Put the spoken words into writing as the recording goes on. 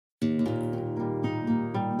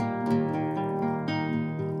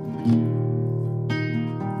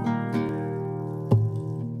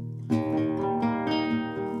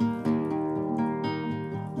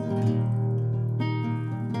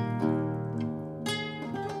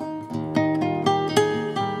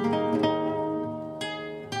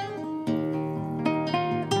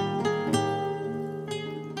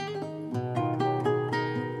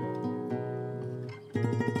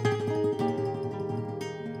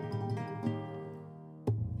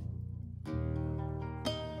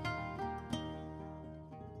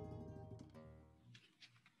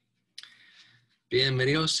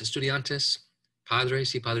Bienvenidos, estudiantes,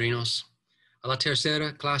 padres y padrinos, a la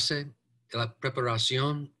tercera clase de la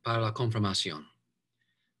preparación para la confirmación.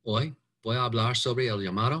 Hoy voy a hablar sobre el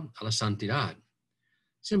llamado a la santidad.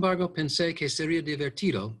 Sin embargo, pensé que sería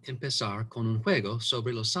divertido empezar con un juego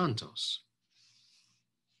sobre los santos.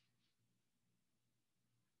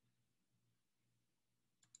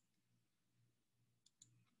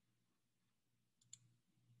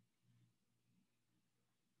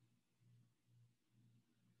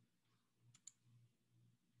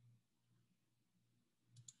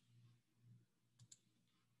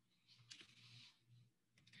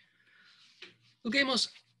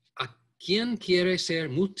 Juguemos a quién quiere ser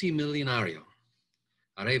multimillonario.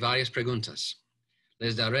 Haré varias preguntas.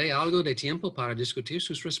 Les daré algo de tiempo para discutir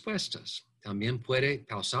sus respuestas. También puede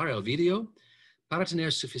pausar el video para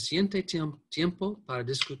tener suficiente tiempo para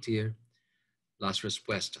discutir las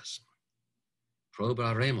respuestas.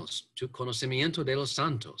 Probaremos tu conocimiento de los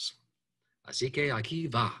santos. Así que aquí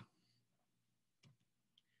va.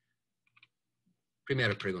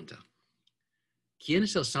 Primera pregunta. ¿Quién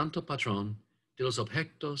es el santo patrón de los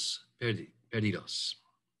objetos perdidos?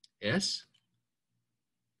 ¿Es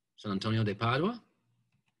San Antonio de Padua,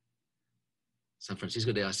 San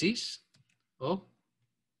Francisco de Asís o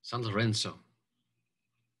San Lorenzo?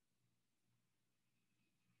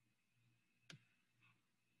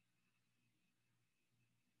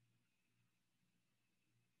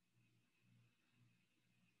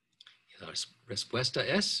 Y la respuesta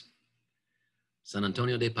es San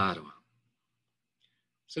Antonio de Padua.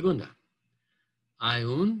 Segunda, ¿hay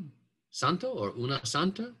un santo o una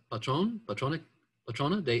santa patrona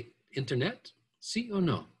de Internet? ¿Sí o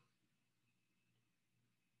no?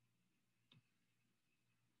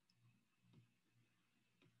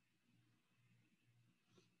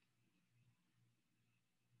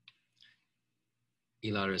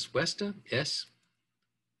 Y la respuesta es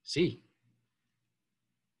sí.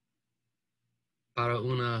 Para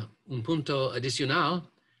un punto adicional,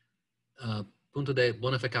 punto de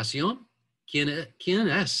bonificación, ¿quién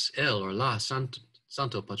es él o la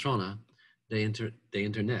santo patrona de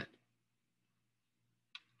Internet?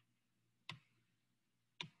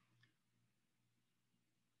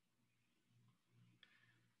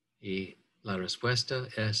 Y la respuesta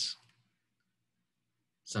es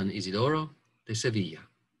San Isidoro de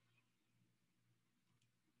Sevilla.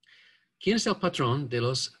 ¿Quién es el patrón de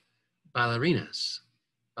los bailarinos?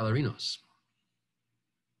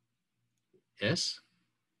 ¿Es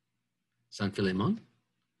San Filemón?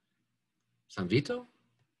 ¿San Vito?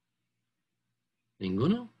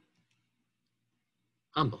 ¿Ninguno?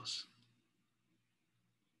 Ambos.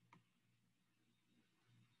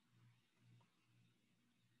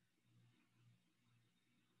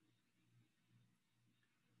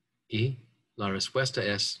 Y la respuesta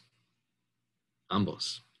es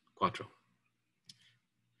ambos, 4.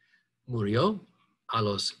 Murió a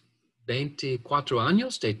los 24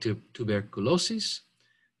 años de tuberculosis.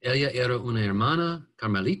 Ella era una hermana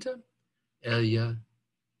carmelita. Ella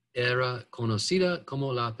era conocida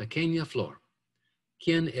como la pequeña flor.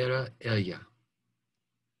 ¿Quién era ella?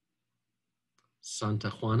 ¿Santa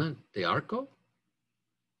Juana de Arco?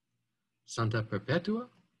 ¿Santa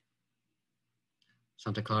Perpetua?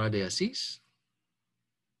 ¿Santa Clara de Asís?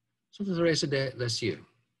 ¿Santa Teresa de Leccio?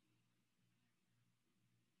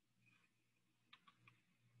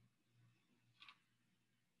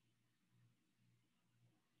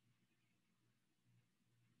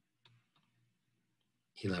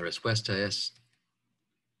 Y la respuesta es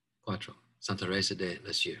 4. Santa Teresa de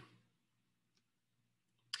Lisieux.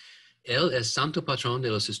 Él es santo patrón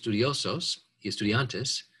de los estudiosos y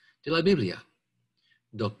estudiantes de la Biblia.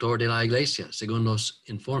 Doctor de la Iglesia, según los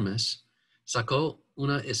informes, sacó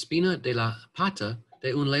una espina de la pata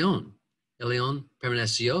de un león. El león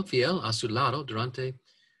permaneció fiel a su lado durante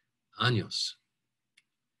años.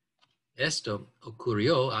 Esto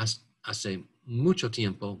ocurrió hace mucho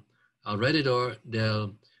tiempo, alrededor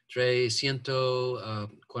del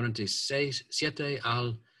 347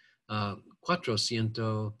 al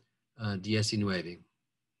 419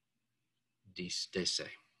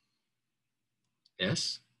 DC.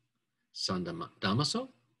 Es San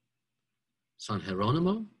Damaso, San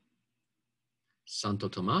Jerónimo, Santo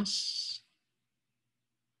Tomás,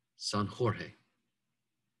 San Jorge.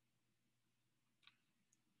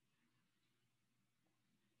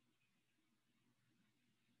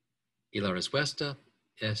 Y la respuesta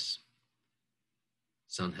es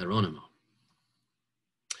San Jerónimo.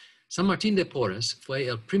 San Martín de Porres fue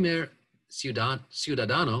el primer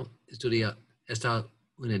ciudadano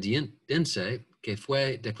estadounidense que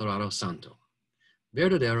fue declarado santo.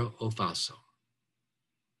 ¿Verdadero o falso?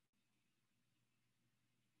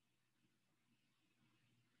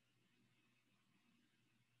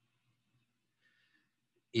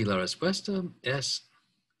 Y la respuesta es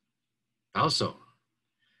falso.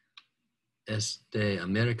 Es de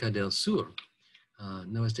América del Sur.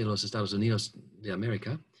 No es de los Estados Unidos de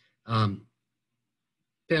América.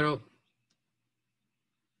 Pero,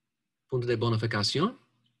 punto de bonificación,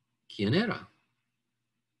 ¿quién era?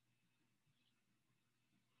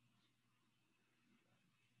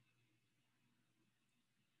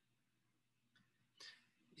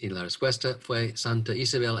 Y la respuesta fue Santa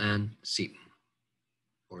Isabel Ann Seton,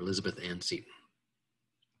 o Elizabeth Ann Seton.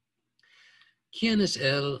 ¿Quién es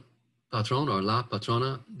el patrón o la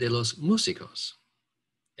patrona de los músicos?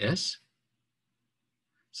 ¿Es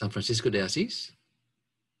San Francisco de Asís,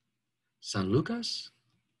 San Lucas,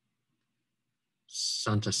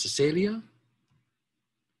 Santa Cecilia,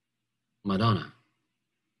 Madonna?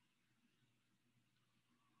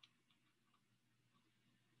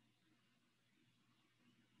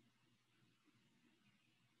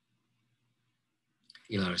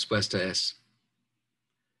 Y la respuesta es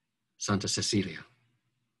Santa Cecilia.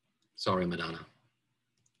 Sorry, Madonna.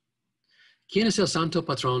 ¿Quién es el santo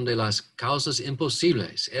patrón de las causas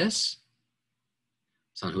imposibles? ¿Es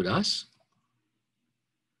San Judas,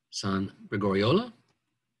 San Gregoriola,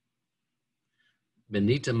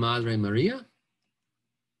 Bendita Madre María,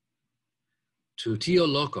 tu tío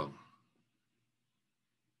loco?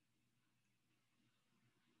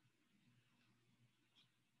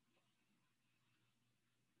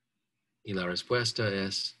 Y la respuesta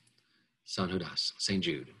es San Judas, Saint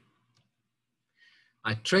Jude.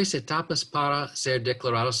 Hay 3 etapas para ser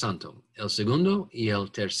declarado santo. El segundo y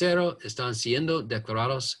el tercero están siendo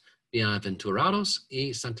declarados bienaventurados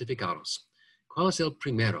y santificados. ¿Cuál es el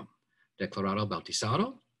primero? Declarado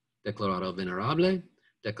bautizado, declarado venerable,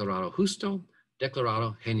 declarado justo,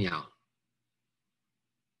 declarado genial.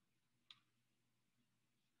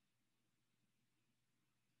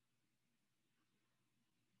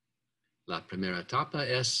 La primera etapa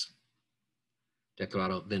es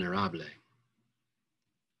declarado venerable.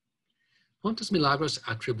 ¿Cuántos milagros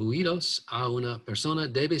atribuidos a una persona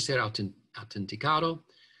debe ser autenticado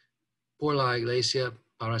por la Iglesia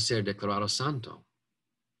para ser declarado santo?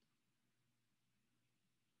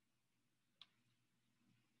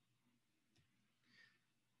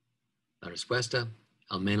 La respuesta,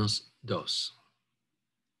 al menos 2.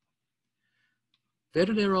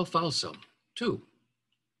 ¿Verdadero o falso? Tú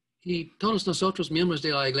y todos nosotros miembros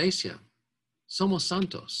de la Iglesia somos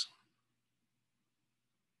santos.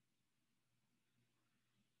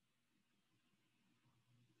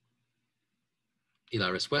 Y la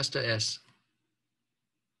respuesta es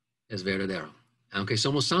verdadero. Aunque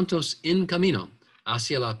somos santos en camino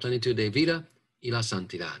hacia la plenitud de vida y la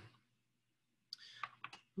santidad.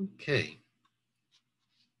 Ok.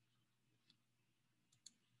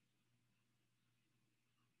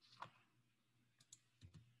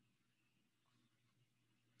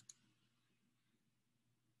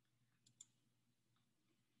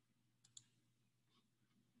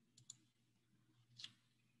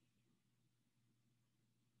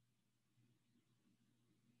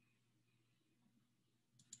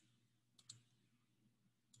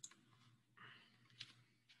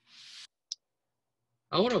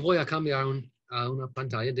 Ahora voy a cambiar a una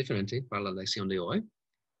pantalla diferente para la lección de hoy.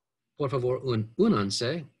 Por favor,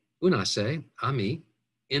 únanse a mí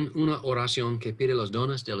en una oración que pide los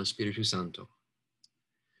dones del Espíritu Santo.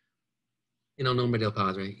 En el nombre del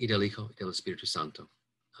Padre, y del Hijo, y del Espíritu Santo.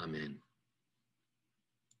 Amén.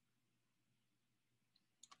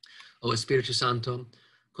 Oh Espíritu Santo,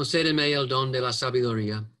 concédeme el don de la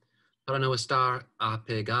sabiduría para no estar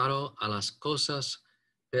apegado a las cosas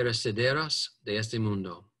perecederas de este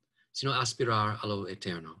mundo, sino aspirar a lo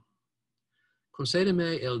eterno.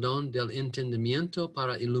 Concédeme el don del entendimiento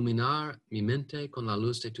para iluminar mi mente con la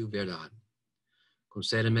luz de tu verdad.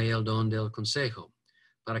 Concédeme el don del consejo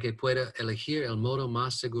para que pueda elegir el modo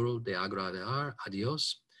más seguro de agradar a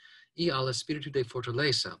Dios y al espíritu de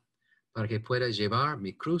fortaleza para que pueda llevar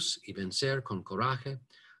mi cruz y vencer con coraje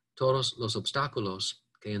todos los obstáculos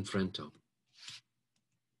que enfrento.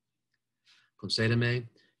 Concédeme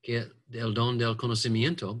el don del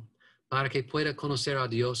conocimiento para que pueda conocer a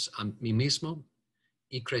Dios a mí mismo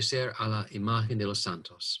y crecer a la imagen de los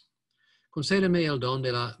santos. Concédeme el don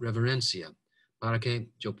de la reverencia para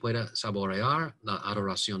que yo pueda saborear la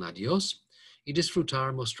adoración a Dios y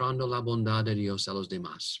disfrutar mostrando la bondad de Dios a los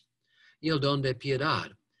demás. Y el don de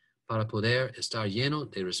piedad para poder estar lleno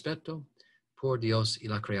de respeto por Dios y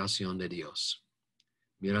la creación de Dios.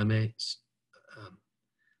 Mírame,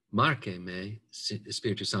 márqueme,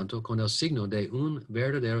 Espíritu Santo, con el signo de un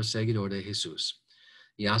verdadero seguidor de Jesús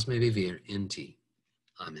y hazme vivir en ti.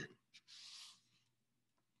 Amén.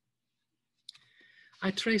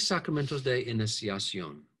 Hay tres sacramentos de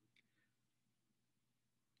iniciación.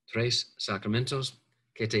 Tres sacramentos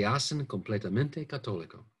que te hacen completamente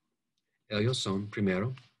católico. Ellos son,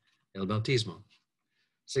 primero, el bautismo.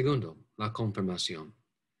 Segundo, la confirmación.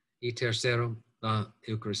 Y tercero, la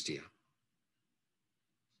Eucaristía.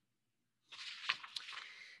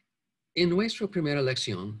 En nuestra primera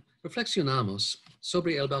lección, reflexionamos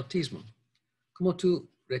sobre el bautismo. Como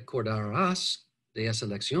tú recordarás de esa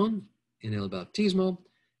lección, en el bautismo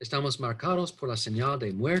estamos marcados por la señal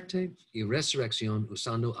de muerte y resurrección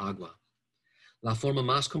usando agua. La forma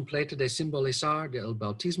más completa de simbolizar el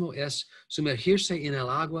bautismo es sumergirse en el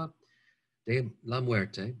agua de la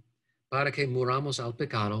muerte para que muramos al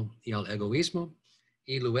pecado y al egoísmo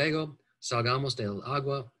y luego salgamos del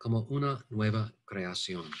agua como una nueva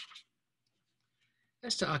creación.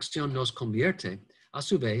 Esta acción nos convierte a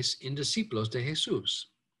su vez en discípulos de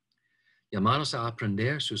Jesús, llamados a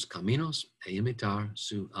aprender sus caminos e imitar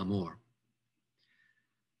su amor.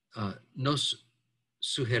 Nos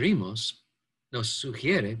sugiere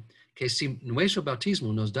que si nuestro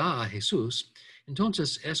bautismo nos da a Jesús,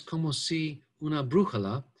 entonces es como si una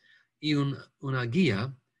brújula y una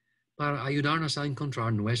guía para ayudarnos a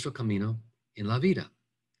encontrar nuestro camino en la vida.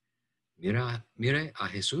 Mire a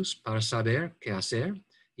Jesús para saber qué hacer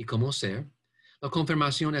y cómo ser. La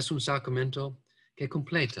confirmación es un sacramento que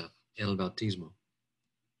completa el bautismo.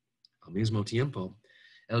 Al mismo tiempo,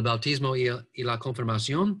 el bautismo y la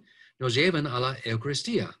confirmación nos llevan a la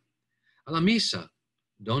Eucaristía, a la misa,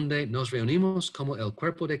 donde nos reunimos como el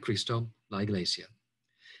cuerpo de Cristo, la Iglesia.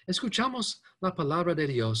 Escuchamos la palabra de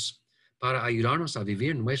Dios para ayudarnos a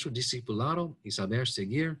vivir nuestro discipulado y saber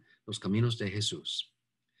seguir los caminos de Jesús.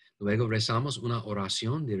 Luego rezamos una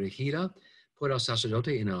oración dirigida por el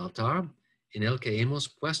sacerdote en el altar, en el que hemos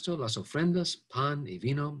puesto las ofrendas, pan y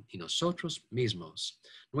vino, y nosotros mismos,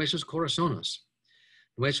 nuestros corazones,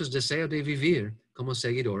 nuestros deseos de vivir como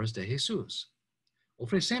seguidores de Jesús.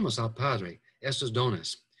 Ofrecemos al Padre estos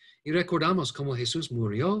dones y recordamos cómo Jesús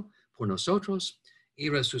murió por nosotros y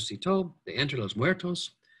resucitó de entre los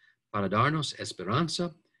muertos para darnos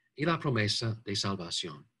esperanza y la promesa de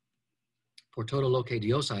salvación. Por todo lo que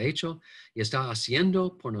Dios ha hecho y está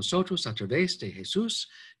haciendo por nosotros a través de Jesús,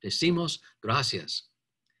 decimos gracias.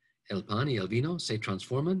 El pan y el vino se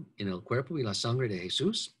transforman en el cuerpo y la sangre de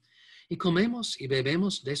Jesús y comemos y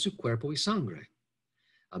bebemos de su cuerpo y sangre.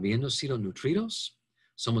 Habiendo sido nutridos,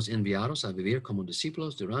 somos enviados a vivir como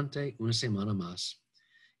discípulos durante una semana más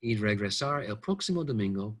y regresar el próximo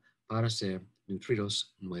domingo para ser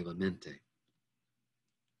nutridos nuevamente.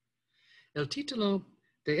 El título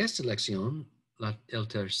de esta lección, la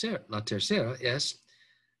tercera, es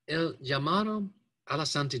el llamado a la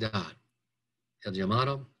santidad, el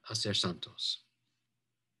llamado a ser santos.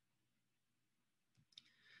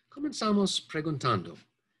 Comenzamos preguntando,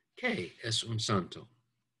 ¿qué es un santo?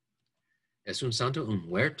 ¿Es un santo un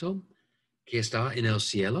muerto que está en el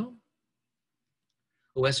cielo?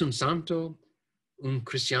 ¿O es un santo un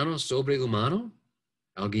cristiano sobrehumano?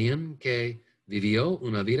 ¿Alguien que vivió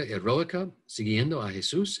una vida heroica siguiendo a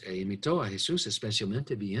Jesús e imitó a Jesús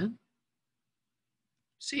especialmente bien?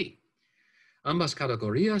 Sí, ambas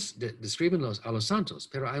categorías describen a los santos,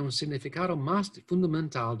 pero hay un significado más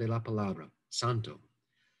fundamental de la palabra santo.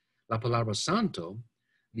 La palabra santo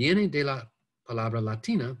viene de la palabra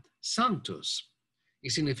latina sanctus y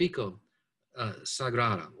significa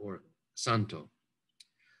sagrada o santo.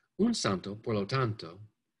 Un santo, por lo tanto,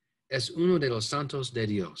 es uno de los santos de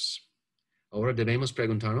Dios. Ahora debemos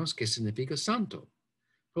preguntarnos qué significa santo.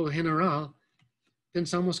 Por lo general,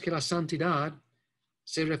 pensamos que la santidad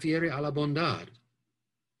se refiere a la bondad.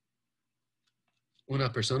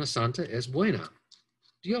 Una persona santa es buena.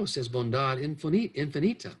 Dios es bondad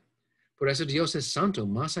infinita. Por eso Dios es santo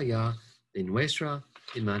más allá de nuestra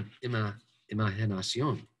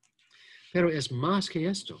imaginación. Pero es más que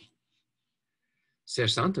esto. Ser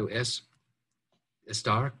santo es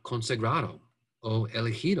estar consagrado o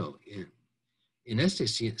elegido. En este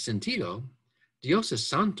sentido, Dios es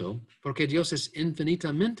santo porque Dios es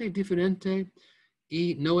infinitamente diferente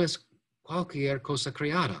y no es cualquier cosa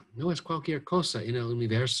creada, no es cualquier cosa en el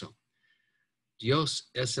universo. Dios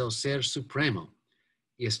es el ser supremo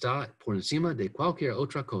y está por encima de cualquier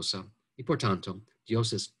otra cosa y por tanto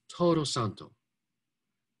Dios es todo santo.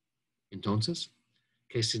 Entonces,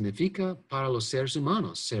 ¿qué significa para los seres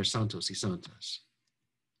humanos ser santos y santas?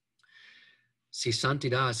 Si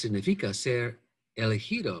santidad significa ser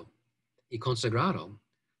elegido y consagrado,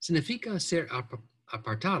 significa ser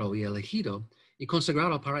apartado y elegido y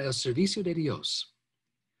consagrado para el servicio de Dios.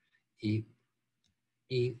 Y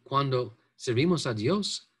cuando servimos a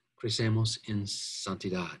Dios, crecemos en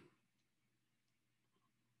santidad.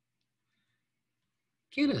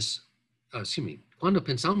 Cuando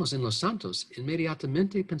pensamos en los santos,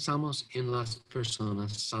 inmediatamente pensamos en las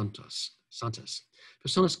personas santas,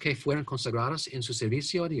 personas que fueron consagradas en su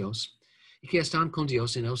servicio a Dios y que están con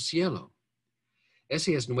Dios en el cielo.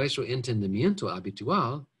 Ese es nuestro entendimiento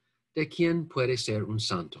habitual de quién puede ser un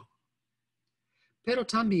santo. Pero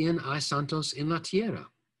también hay santos en la tierra.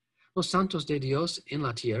 Los santos de Dios en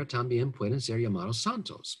la tierra también pueden ser llamados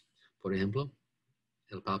santos. Por ejemplo,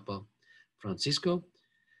 el Papa Francisco,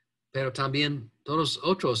 pero también todos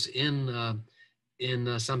otros en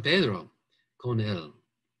San Pedro con él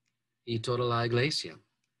y toda la iglesia.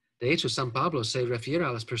 De hecho, San Pablo se refiere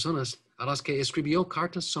a las personas a las que escribió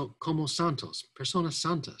cartas como santos, personas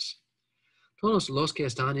santas. Todos los que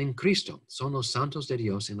están en Cristo son los santos de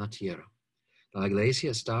Dios en la tierra. La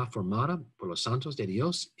iglesia está formada por los santos de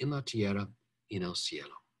Dios en la tierra y en el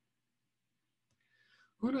cielo.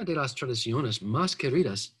 Una de las tradiciones más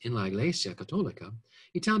queridas en la Iglesia Católica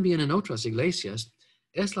y también en otras iglesias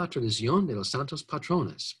es la tradición de los santos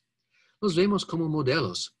patrones. Los vemos como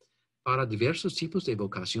modelos para diversos tipos de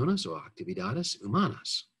vocaciones o actividades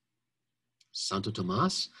humanas. Santo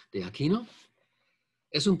Tomás de Aquino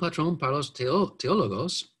es un patrón para los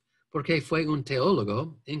teólogos porque fue un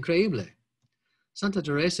teólogo increíble. Santa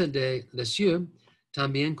Teresa de Leccio,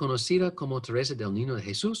 también conocida como Teresa del Niño de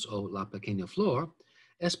Jesús o la Pequeña Flor,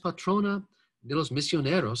 es patrona de los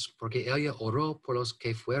misioneros porque ella oró por los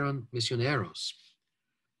que fueron misioneros.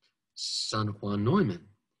 San Juan Neumann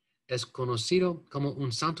es conocido como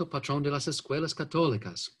un santo patrón de las escuelas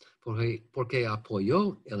católicas porque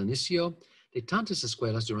apoyó el inicio de tantas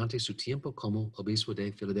escuelas durante su tiempo como obispo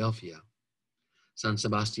de Filadelfia. San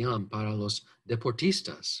Sebastián para los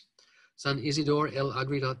deportistas. San Isidoro el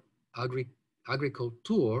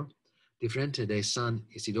agricultor, diferente de San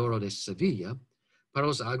Isidoro de Sevilla, para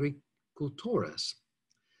los agricultores.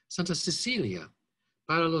 Santa Cecilia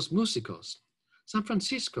para los músicos. San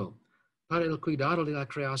Francisco para el cuidado de la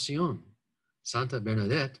creación. Santa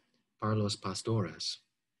Bernadette para los pastores.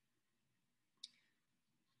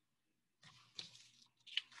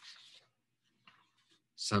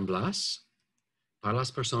 San Blas para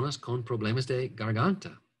las personas con problemas de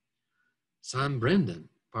garganta. San Brendan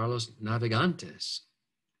para los navegantes.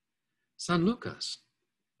 San Lucas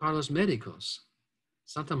para los médicos.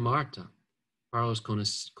 Santa Marta para los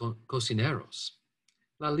cocineros.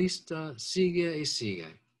 La lista sigue y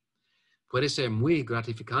sigue. Puede ser muy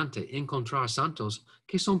gratificante encontrar santos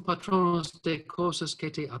que son patronos de cosas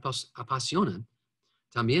que te apasionan.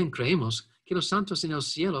 También creemos que los santos en el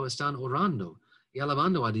cielo están orando y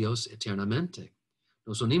alabando a Dios eternamente.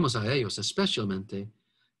 Nos unimos a ellos especialmente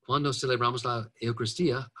cuando celebramos la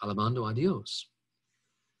Eucaristía alabando a Dios.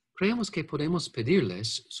 Creemos que podemos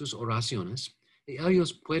pedirles sus oraciones y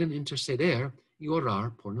ellos pueden interceder y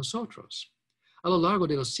orar por nosotros. A lo largo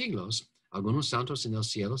de los siglos, algunos santos en el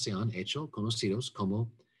cielo se han hecho conocidos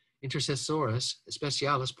como intercesores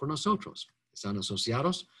especiales por nosotros. Están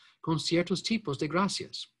asociados con ciertos tipos de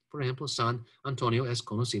gracias. Por ejemplo, San Antonio es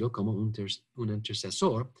conocido como un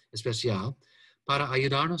intercesor especial para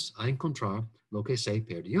ayudarnos a encontrar lo que se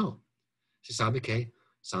perdió. Se sabe que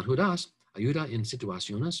San Judas ayuda en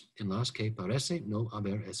situaciones en las que parece no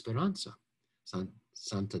haber esperanza.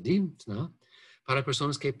 Santa Dina para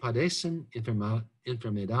personas que padecen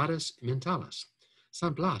enfermedades mentales.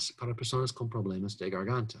 San Blas para personas con problemas de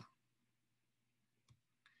garganta.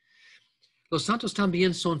 Los santos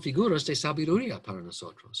también son figuras de sabiduría para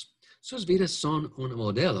nosotros. Sus vidas son un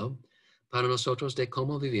modelo para nosotros de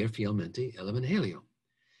cómo vivir fielmente el Evangelio.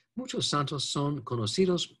 Muchos santos son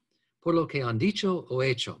conocidos por lo que han dicho o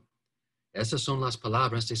hecho. Estas son las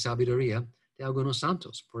palabras de sabiduría de algunos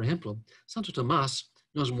santos. Por ejemplo, Santo Tomás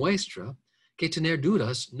nos muestra que tener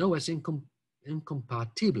dudas no es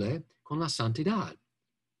incompatible con la santidad.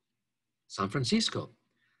 San Francisco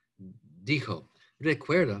dijo,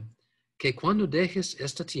 recuerda que cuando dejes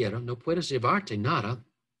esta tierra no puedes llevarte nada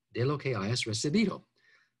de lo que hayas recibido,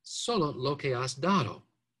 solo lo que has dado.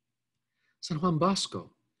 San Juan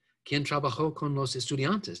Bosco, quien trabajó con los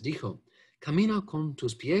estudiantes, dijo, camina con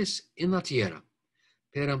tus pies en la tierra,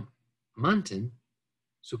 pero mantén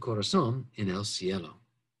su corazón en el cielo.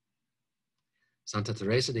 Santa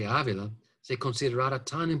Teresa de Ávila se consideraba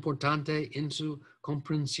tan importante en su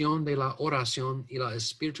comprensión de la oración y la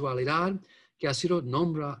espiritualidad que ha sido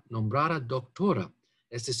nombrada doctora,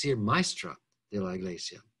 es decir, maestra de la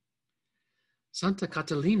Iglesia. Santa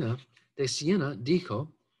Catalina de Siena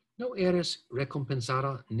dijo, no eres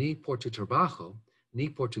recompensada ni por tu trabajo, ni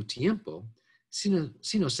por tu tiempo,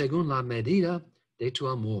 sino según la medida de tu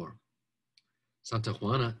amor. Santa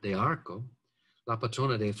Juana de Arco, la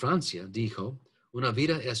patrona de Francia, dijo, Una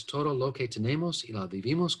vida es todo lo que tenemos y la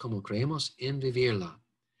vivimos como creemos en vivirla.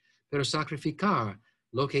 Pero sacrificar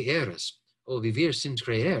lo que eres o vivir sin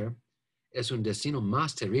creer es un destino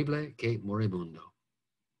más terrible que moribundo.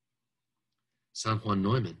 San Juan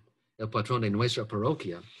Neumann, el patrón de nuestra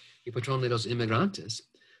parroquia y patrón de los inmigrantes,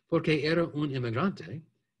 porque era un inmigrante,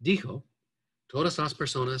 dijo: todas las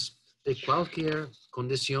personas de cualquier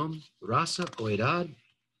condición, raza o edad,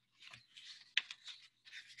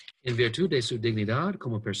 en virtud de su dignidad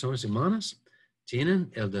como personas humanas,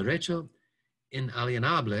 tienen el derecho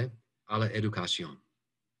inalienable a la educación.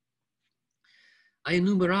 Hay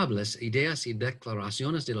innumerables ideas y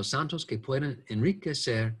declaraciones de los santos que pueden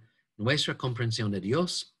enriquecer nuestra comprensión de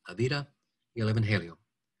Dios, la vida y el Evangelio,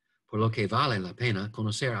 por lo que vale la pena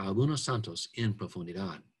conocer a algunos santos en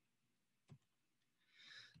profundidad.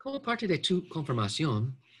 Como parte de tu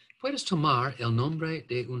confirmación, puedes tomar el nombre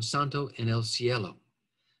de un santo en el cielo.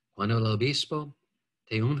 Cuando el obispo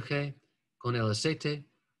te unge con el aceite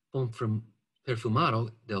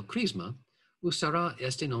perfumado del crisma, usará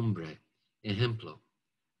este nombre.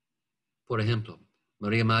 Por ejemplo,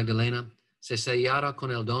 María Magdalena se sellará con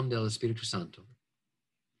el don del Espíritu Santo.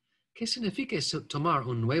 ¿Qué significa tomar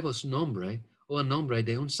un nuevo nombre o el nombre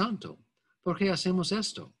de un santo? ¿Por qué hacemos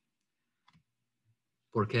esto?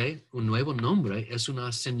 Porque un nuevo nombre es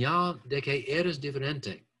una señal de que eres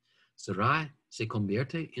diferente. Sarai se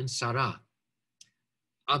convierte en Sarah.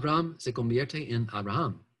 Abraham se convierte en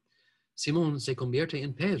Abraham. Simón se convierte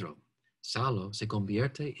en Pedro. Saulo se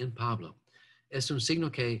convierte en Pablo. Es un signo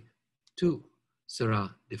que tú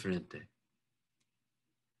serás diferente.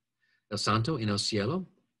 El santo en el cielo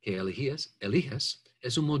que eliges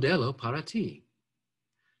es un modelo para ti.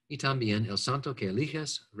 Y también el santo que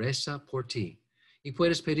eliges reza por ti y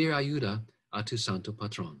puedes pedir ayuda a tu santo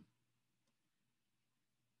patrón.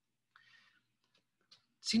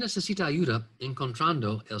 Si necesitas ayuda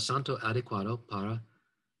encontrando el santo adecuado para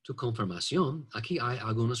tu confirmación, aquí hay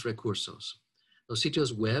algunos recursos. Los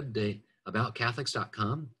sitios web de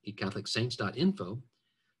aboutcatholics.com y catholicsaints.info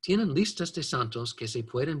tienen listas de santos que se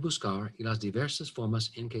pueden buscar y las diversas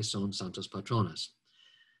formas en que son santos patronos.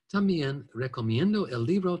 También recomiendo el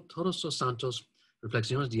libro Todos los Santos,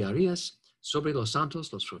 Reflexiones Diarias sobre los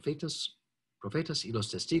Santos, los Profetas y los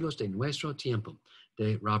Testigos de Nuestro Tiempo,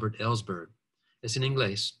 de Robert Ellsberg. Es en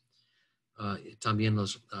inglés. También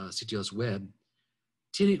los sitios web.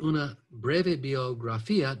 Tiene una breve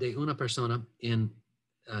biografía de una persona en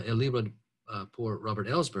el libro por Robert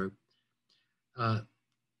Ellsberg.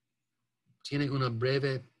 Tiene una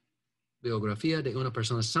breve biografía de una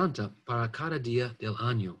persona santa para cada día del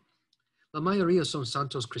año. La mayoría son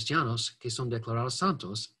santos cristianos que son declarados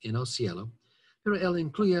santos en el cielo, pero él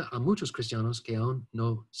incluye a muchos cristianos que aún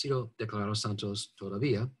no han sido declarados santos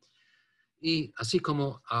todavía, y así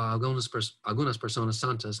como a algunas personas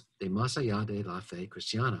santas de más allá de la fe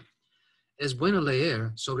cristiana. Es bueno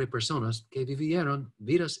leer sobre personas que vivieron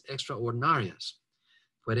vidas extraordinarias.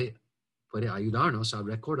 Puede ayudarnos a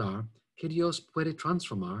recordar que Dios puede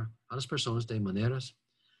transformar a las personas de maneras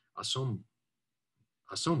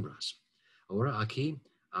asombras. Ahora aquí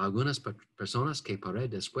a algunas personas que paré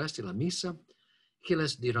después de la misa que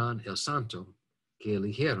les dirán el santo que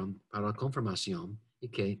eligieron para la confirmación y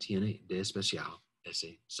que tiene de especial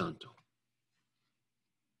ese santo.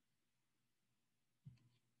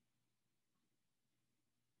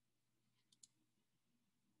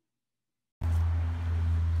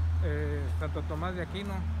 Santo Tomás de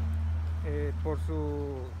Aquino, por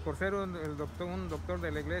ser un doctor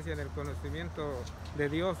de la Iglesia en el conocimiento de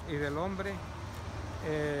Dios y del hombre,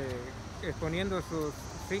 exponiendo sus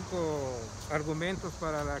 5 argumentos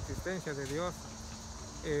para la existencia de Dios,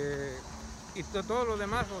 y todo lo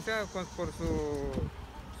demás, o sea, por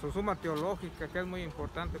su suma teológica, que es muy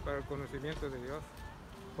importante para el conocimiento de Dios.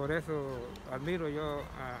 Por eso admiro yo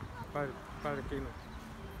a Padre Aquino.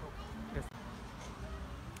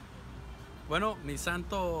 Bueno, mi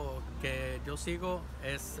santo que yo sigo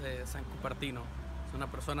es San Cupertino. Es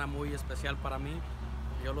una persona muy especial para mí.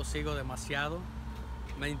 Yo lo sigo demasiado.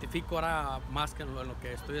 Me identifico ahora más que en lo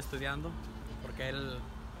que estoy estudiando, porque él,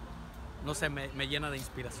 no sé, me llena de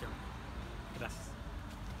inspiración. Gracias.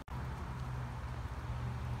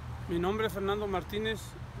 Mi nombre es Fernando Martínez.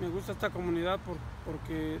 Me gusta esta comunidad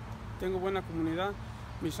porque tengo buena comunidad.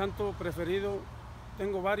 Mi santo preferido,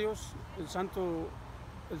 tengo varios. El santo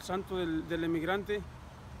del emigrante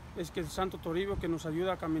es que el Santo Toribio, que nos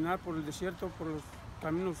ayuda a caminar por el desierto, por los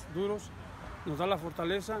caminos duros, nos da la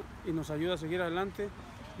fortaleza y nos ayuda a seguir adelante.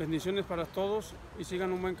 Bendiciones para todos y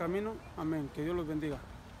sigan un buen camino. Amén. Que Dios los bendiga.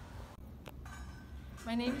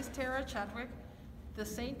 My name is Tara Chadwick. The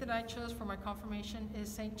saint that I chose for my confirmation is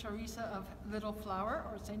Saint Teresa of Little Flower,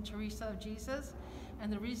 or Saint Teresa of Jesus,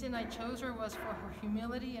 and the reason I chose her was for her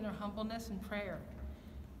humility and her humbleness in prayer.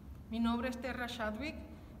 Mi nombre es Terra Shadwick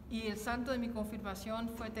y el santo de mi confirmación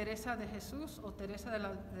fue Teresa de Jesús, o Teresa de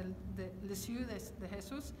Leccio de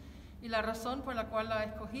Jesús, y la razón por la cual la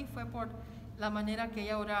escogí fue por la manera que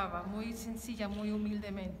ella oraba, muy sencilla, muy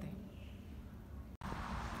humildemente.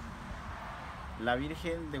 La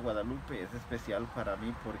Virgen de Guadalupe es especial para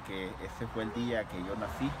mí porque ese fue el día que yo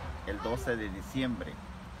nací, el 12 de diciembre.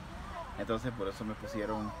 Entonces por eso me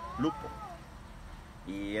pusieron Lupo.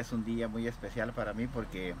 Y es un día muy especial para mí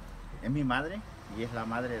porque es mi madre y es la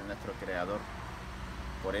madre de nuestro Creador.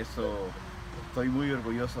 Por eso estoy muy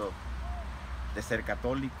orgulloso de ser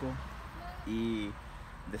católico y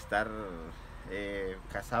de estar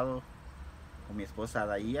casado con mi esposa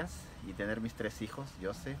Adaías y tener mis 3 hijos,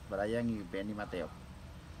 Joseph, Brian y Ben y Mateo.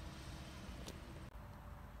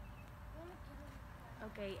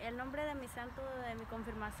 Ok, el nombre de mi santo de mi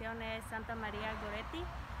confirmación es Santa María Goretti.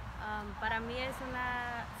 Para mí es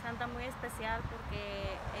una santa muy especial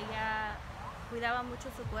porque ella cuidaba mucho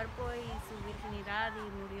su cuerpo y su virginidad y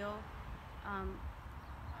murió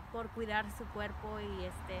por cuidar su cuerpo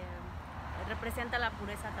y representa la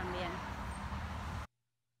pureza también.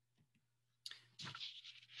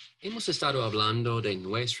 Hemos estado hablando de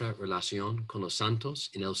nuestra relación con los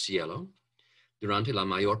santos en el cielo durante la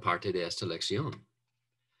mayor parte de esta lección.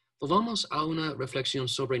 Volvamos a una reflexión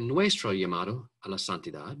sobre nuestro llamado a la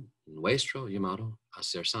santidad, nuestro llamado a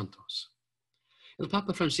ser santos. El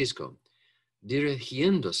Papa Francisco,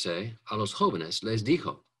 dirigiéndose a los jóvenes, les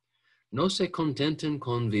dijo: no se contenten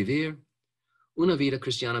con vivir una vida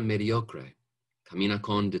cristiana mediocre, camina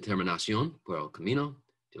con determinación por el camino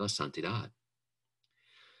de la santidad.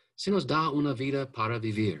 Se nos da una vida para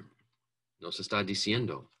vivir. Nos está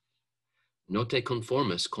diciendo: no te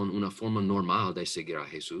conformes con una forma normal de seguir a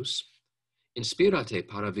Jesús. Inspírate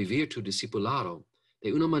para vivir tu discipulado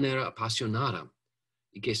de una manera apasionada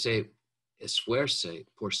y que se esfuerce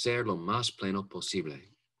por ser lo más pleno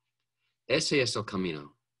posible. Ese es el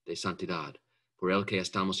camino de santidad por el que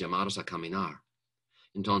estamos llamados a caminar.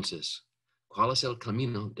 Entonces, ¿cuál es el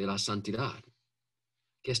camino de la santidad?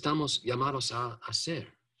 ¿Qué estamos llamados a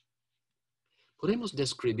hacer? Podemos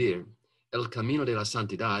describir el camino de la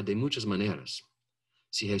santidad de muchas maneras.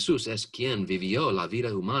 Si Jesús es quien vivió la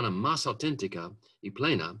vida humana más auténtica y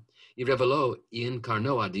plena y reveló y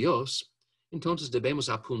encarnó a Dios, entonces debemos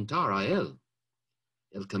apuntar a Él.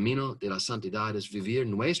 El camino de la santidad es vivir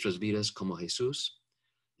nuestras vidas como Jesús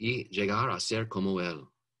y llegar a ser como Él.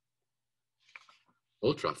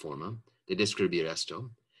 Otra forma de describir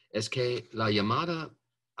esto es que la llamada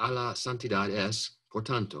a la santidad es, por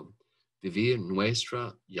tanto, vivir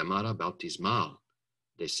nuestra llamada bautismal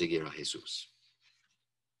de seguir a Jesús.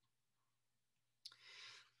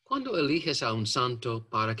 Cuando eliges a un santo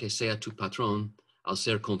para que sea tu patrón al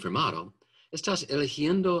ser confirmado, estás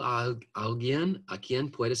eligiendo a alguien a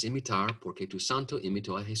quien puedes imitar porque tu santo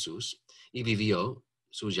imitó a Jesús y vivió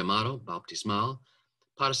su llamado bautismal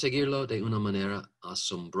para seguirlo de una manera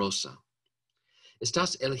asombrosa.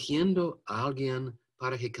 Estás eligiendo a alguien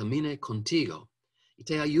para que camine contigo y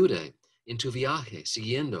te ayude en tu viaje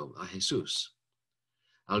siguiendo a Jesús.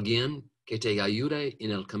 Alguien que te ayude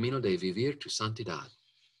en el camino de vivir tu santidad.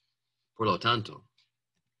 Por lo tanto,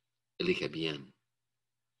 elige bien.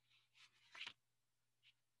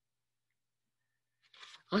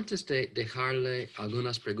 Antes de dejarle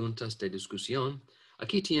algunas preguntas de discusión,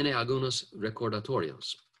 aquí tiene algunos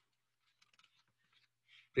recordatorios.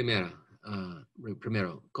 Primero,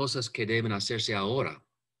 cosas que deben hacerse ahora.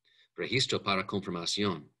 Registro para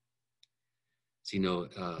confirmación. Si no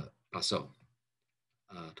pasó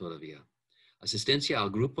todavía. Asistencia al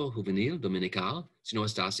grupo juvenil dominical si no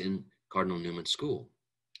estás en Cardinal Newman School.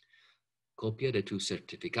 Copia de tu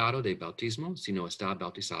certificado de bautismo si no está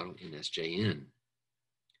bautizado en SJN.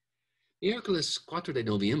 Miércoles 4 de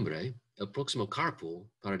noviembre, el próximo carpool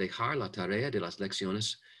para dejar la tarea de las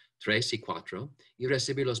lecciones 3 y 4 y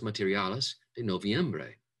recibir los materiales de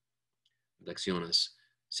noviembre. Lecciones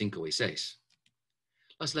 5 y 6.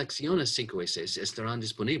 Las lecciones 5 y 6 estarán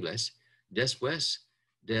disponibles después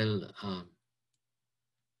del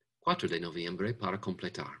 4 de noviembre para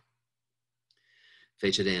completar.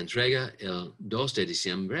 Fecha de entrega el 2 de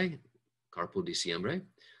diciembre, carpool diciembre,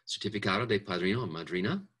 certificado de padrino o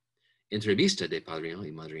madrina, entrevista de padrino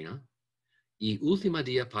y madrina, y último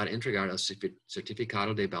día para entregar el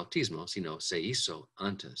certificado de bautismo si no se hizo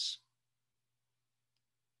antes.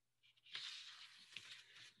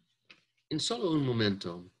 En solo un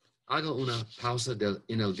momento, hago una pausa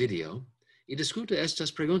en el video y discuto estas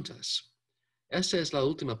preguntas. Esa es la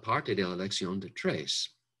última parte de la lección de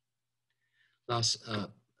 3. Las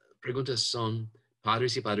preguntas son: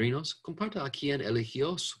 padres y padrinos, comparta a quién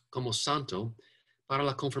eligió como santo para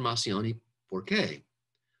la confirmación y por qué.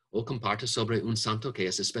 O comparta sobre un santo que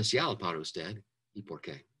es especial para usted y por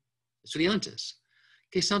qué. Estudiantes,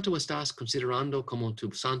 ¿qué santo estás considerando como tu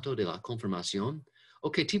santo de la confirmación? ¿O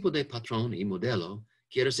qué tipo de patrón y modelo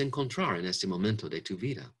quieres encontrar en este momento de tu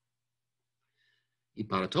vida? Y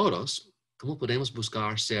para todos, ¿cómo podemos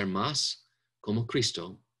buscar ser más como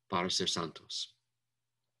Cristo para ser santos?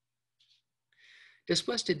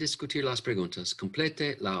 Después de discutir las preguntas,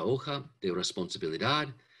 complete la hoja de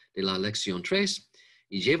responsabilidad de la lección 3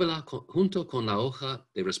 y llévala junto con la hoja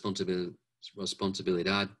de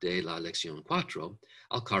responsabilidad de la lección 4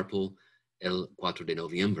 al carpool el 4 de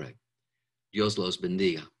noviembre. Dios los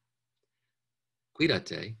bendiga.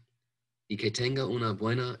 Cuídate y que tenga una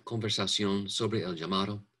buena conversación sobre el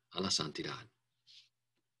llamado a la santidad.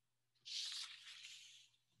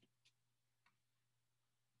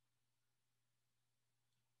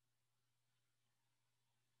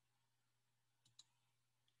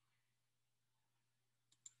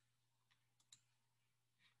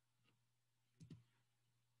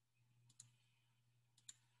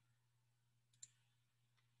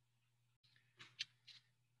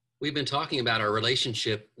 We've been talking about our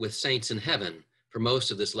relationship with saints in heaven for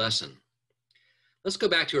most of this lesson. Let's go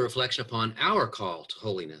back to a reflection upon our call to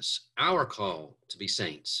holiness, our call to be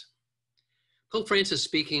saints. Pope Francis,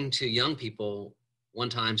 speaking to young people one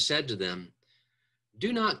time, said to them,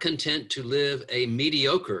 "Do not content to live a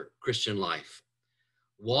mediocre Christian life.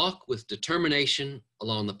 Walk with determination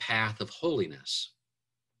along the path of holiness."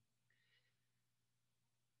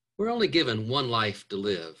 We're only given one life to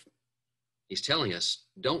live. He's telling us,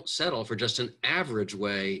 don't settle for just an average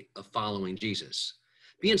way of following Jesus.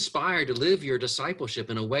 Be inspired to live your discipleship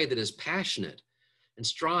in a way that is passionate and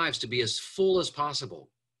strives to be as full as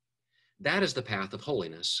possible. That is the path of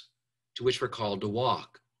holiness to which we're called to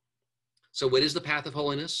walk. So what is the path of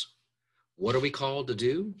holiness? What are we called to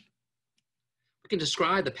do? We can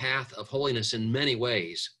describe the path of holiness in many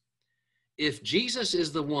ways. If Jesus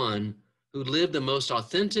is the one who lived the most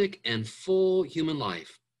authentic and full human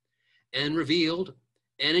life, and revealed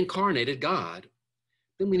and incarnated God,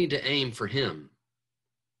 then we need to aim for him.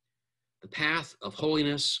 The path of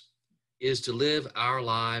holiness is to live our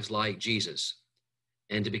lives like Jesus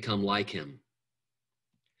and to become like him.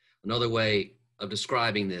 Another way of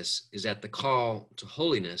describing this is that the call to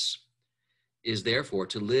holiness is therefore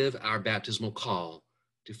to live our baptismal call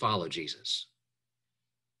to follow Jesus.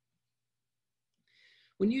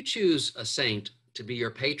 When you choose a saint to be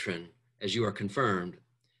your patron as you are confirmed,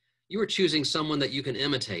 you are choosing someone that you can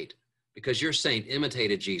imitate because your saint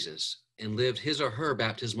imitated Jesus and lived his or her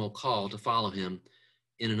baptismal call to follow him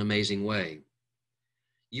in an amazing way.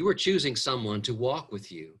 You are choosing someone to walk with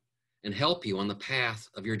you and help you on the path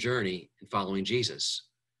of your journey in following Jesus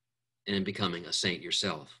and in becoming a saint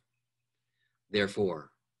yourself.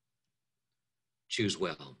 Therefore, choose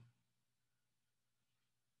well.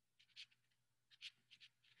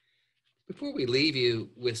 Before we leave you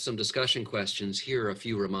with some discussion questions, here are a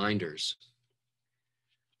few reminders.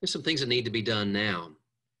 There's some things that need to be done now.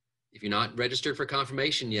 If you're not registered for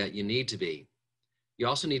confirmation yet, you need to be. You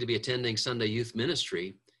also need to be attending Sunday Youth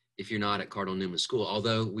Ministry if you're not at Cardinal Newman School,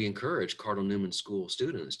 although we encourage Cardinal Newman School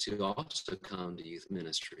students to also come to youth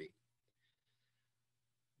ministry.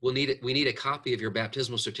 We need a copy of your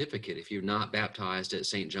baptismal certificate if you're not baptized at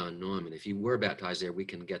St. John Neumann. If you were baptized there, we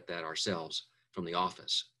can get that ourselves from the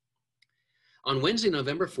office. On Wednesday,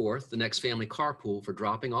 November 4th, the next family carpool for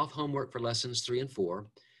dropping off homework for lessons 3 and 4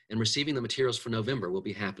 and receiving the materials for November will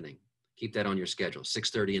be happening. Keep that on your schedule,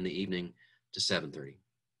 6:30 in the evening to 7:30.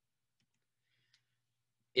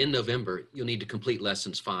 In November, you'll need to complete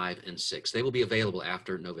lessons 5 and 6. They will be available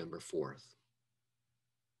after November 4th.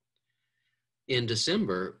 In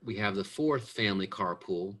December, we have the 4th family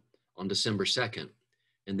carpool on December 2nd,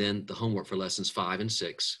 and then the homework for lessons 5 and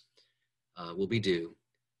 6 will be due,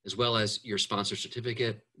 as well as your sponsor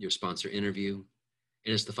certificate, your sponsor interview,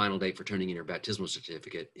 and it's the final date for turning in your baptismal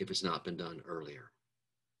certificate if it's not been done earlier.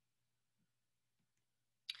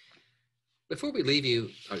 Before we leave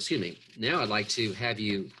you, now I'd like to have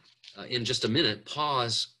you, in just a minute,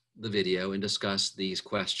 pause the video and discuss these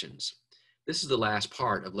questions. This is the last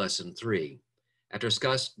part of lesson 3. After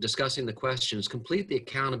discussing the questions, complete the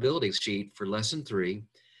accountability sheet for lesson 3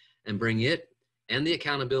 and bring it and the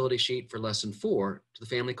accountability sheet for lesson 4 to the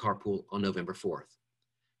family carpool on November 4th.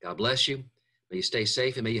 God bless you. May you stay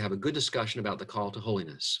safe and may you have a good discussion about the call to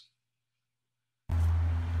holiness.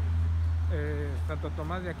 Santo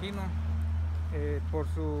Tomás de Aquino por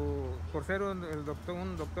ser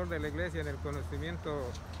un doctor de la iglesia en el conocimiento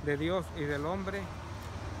de Dios y del hombre,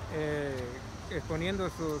 exponiendo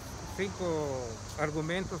sus 5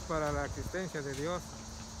 argumentos para la existencia de Dios,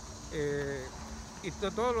 y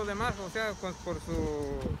todo lo demás, o sea, por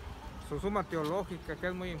su suma teológica, que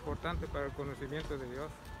es muy importante para el conocimiento de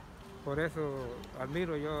Dios. Por eso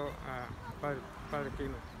admiro yo a Padre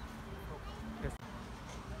Quino.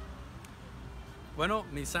 Bueno,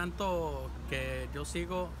 mi santo que yo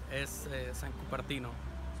sigo es San Cupertino.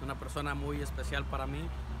 Es una persona muy especial para mí.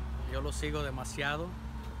 Yo lo sigo demasiado.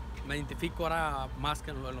 Me identifico ahora más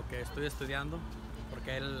que en lo que estoy estudiando,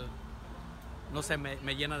 porque él, no sé,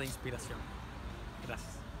 me llena de inspiración.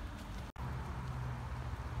 Gracias.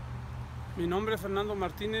 Mi nombre es Fernando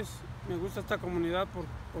Martínez. Me gusta esta comunidad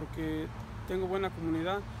porque tengo buena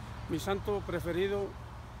comunidad. Mi santo preferido,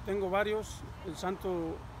 tengo varios. El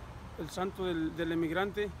santo del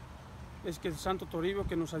emigrante es que el Santo Toribio,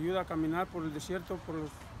 que nos ayuda a caminar por el desierto, por los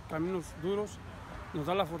caminos duros, nos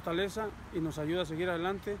da la fortaleza y nos ayuda a seguir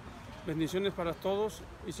adelante. Bendiciones para todos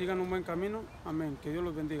y sigan un buen camino. Amén. Que Dios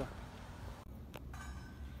los bendiga.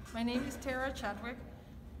 My name is Tara Chadwick.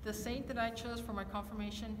 The saint that I chose for my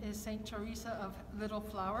confirmation is Saint Teresa of Little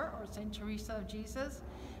Flower, or Saint Teresa of Jesus,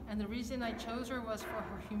 and the reason I chose her was for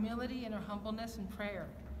her humility and her humbleness in prayer.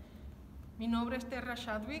 Mi nombre es Tara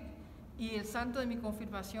Chadwick y el santo de mi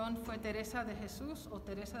confirmación fue Teresa de Jesús, o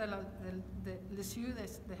Teresa de Leccio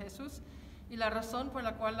de Jesús, y la razón por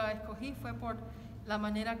la cual la escogí fue por la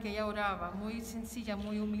manera que ella oraba, muy sencilla,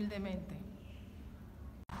 muy humildemente.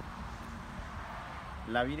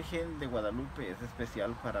 La Virgen de Guadalupe es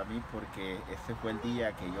especial para mí porque ese fue el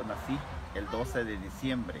día que yo nací, el 12 de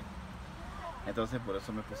diciembre. Entonces por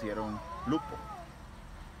eso me pusieron lupo.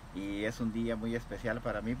 Y es un día muy especial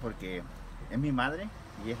para mí porque es mi madre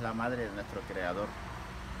y es la madre de nuestro Creador.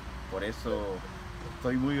 Por eso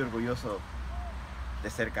estoy muy orgulloso de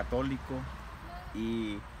ser católico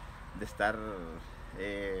y de estar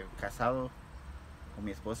casado con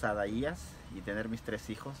mi esposa Adaías y tener mis 3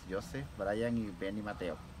 hijos, Joseph, Brian y Ben y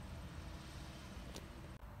Mateo.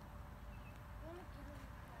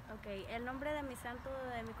 Ok, el nombre de mi santo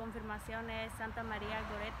de mi confirmación es Santa María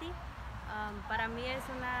Goretti. Para mí es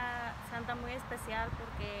una santa muy especial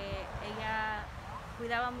porque ella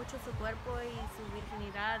cuidaba mucho su cuerpo y su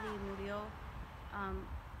virginidad y murió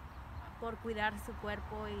por cuidar su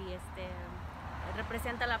cuerpo y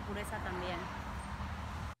representa la pureza también.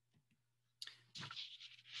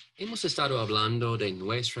 Hemos estado hablando de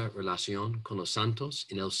nuestra relación con los santos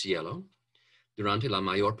en el cielo durante la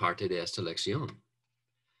mayor parte de esta lección.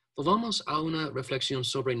 Volvamos a una reflexión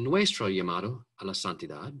sobre nuestro llamado a la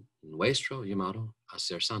santidad, nuestro llamado a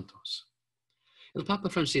ser santos. El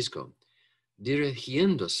Papa Francisco,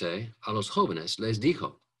 dirigiéndose a los jóvenes, les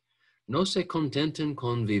dijo: no se contenten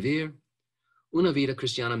con vivir una vida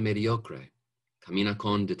cristiana mediocre, camina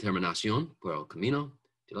con determinación por el camino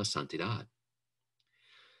de la santidad.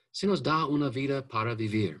 Se nos da una vida para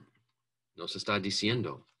vivir. Nos está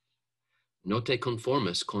diciendo: no te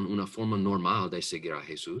conformes con una forma normal de seguir a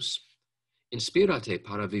Jesús. Inspírate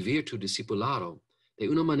para vivir tu discipulado de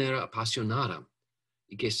una manera apasionada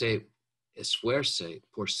y que se esfuerce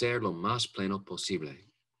por ser lo más pleno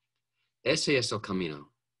posible. Ese es el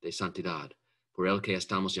camino de santidad por el que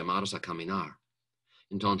estamos llamados a caminar.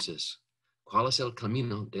 Entonces, ¿cuál es el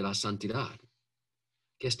camino de la santidad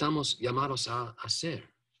que estamos llamados a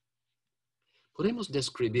hacer? Podemos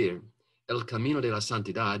describir el camino de la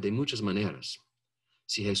santidad de muchas maneras.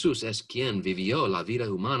 Si Jesús es quien vivió la vida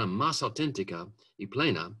humana más auténtica y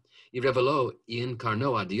plena y reveló y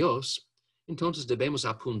encarnó a Dios, entonces debemos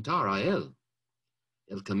apuntar a Él.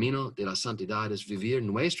 El camino de la santidad es vivir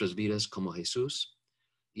nuestras vidas como Jesús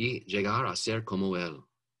y llegar a ser como Él.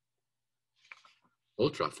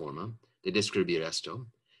 Otra forma de describir esto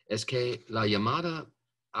es que la llamada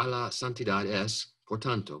a la santidad es, por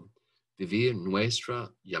tanto, vivir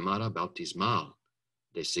nuestra llamada bautismal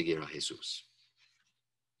de seguir a Jesús.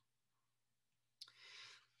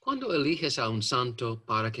 Cuando eliges a un santo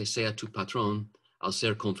para que sea tu patrón al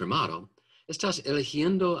ser confirmado, estás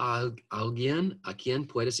eligiendo a alguien a quien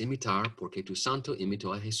puedes imitar porque tu santo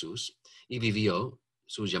imitó a Jesús y vivió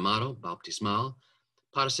su llamado bautismal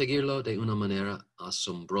para seguirlo de una manera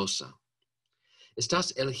asombrosa.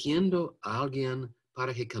 Estás eligiendo a alguien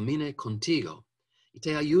para que camine contigo y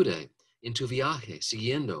te ayude en tu viaje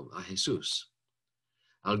siguiendo a Jesús.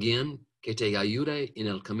 Alguien que te ayude en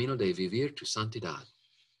el camino de vivir tu santidad.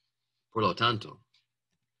 Por lo tanto,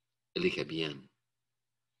 elige bien.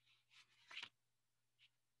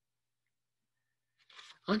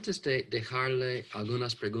 Antes de dejarle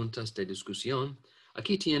algunas preguntas de discusión,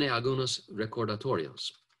 Aquí tiene algunos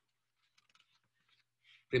recordatorios.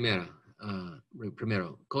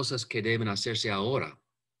 Primero, cosas que deben hacerse ahora.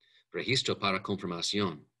 Registro para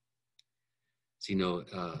confirmación. Si no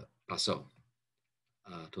pasó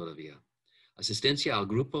todavía. Asistencia al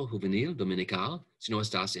grupo juvenil dominical si no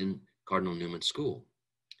estás en Cardinal Newman School.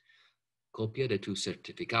 Copia de tu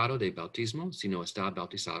certificado de bautismo si no está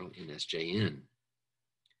bautizado en SJN.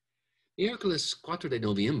 Miércoles 4 de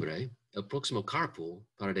noviembre, el próximo carpool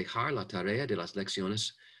para dejar la tarea de las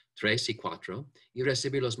lecciones 3 y 4 y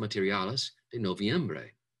recibir los materiales de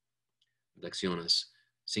noviembre. Lecciones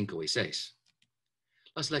 5 y 6.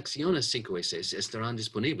 Las lecciones 5 y 6 estarán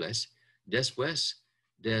disponibles después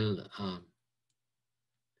del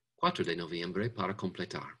 4 de noviembre para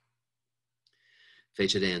completar.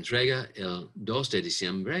 Fecha de entrega el 2 de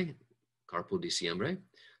diciembre, carpool diciembre,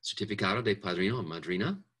 certificado de padrino o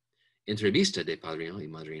madrina, entrevista de padrino y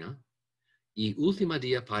madrina, y último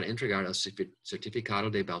día para entregar el certificado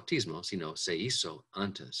de bautismo si no se hizo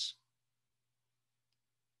antes.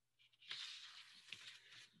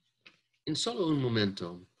 En solo un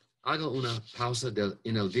momento, hago una pausa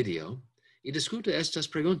en el video y discuto estas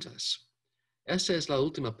preguntas. Esta es la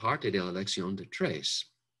última parte de la lección de 3.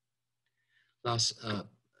 Las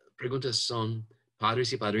preguntas son: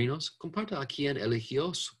 padres y padrinos, comparta a quién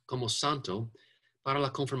eligió como santo para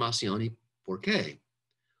la confirmación y por qué.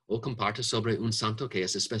 O comparta sobre un santo que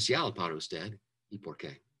es especial para usted y por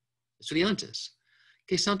qué. Estudiantes,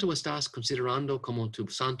 ¿qué santo estás considerando como tu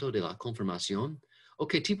santo de la confirmación? ¿O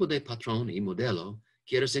qué tipo de patrón y modelo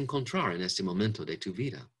quieres encontrar en este momento de tu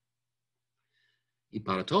vida? Y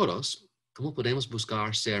para todos, ¿cómo podemos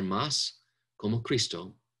buscar ser más como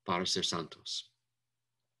Cristo para ser santos?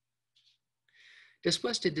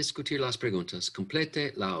 Después de discutir las preguntas,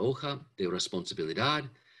 complete la hoja de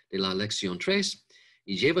responsabilidad de la lección 3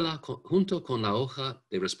 y llévala junto con la hoja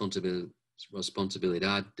de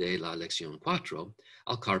responsabilidad de la lección 4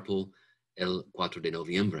 al carpool el 4 de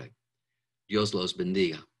noviembre. Dios los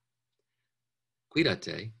bendiga.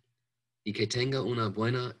 Cuídate y que tenga una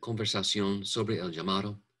buena conversación sobre el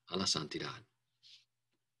llamado a la santidad.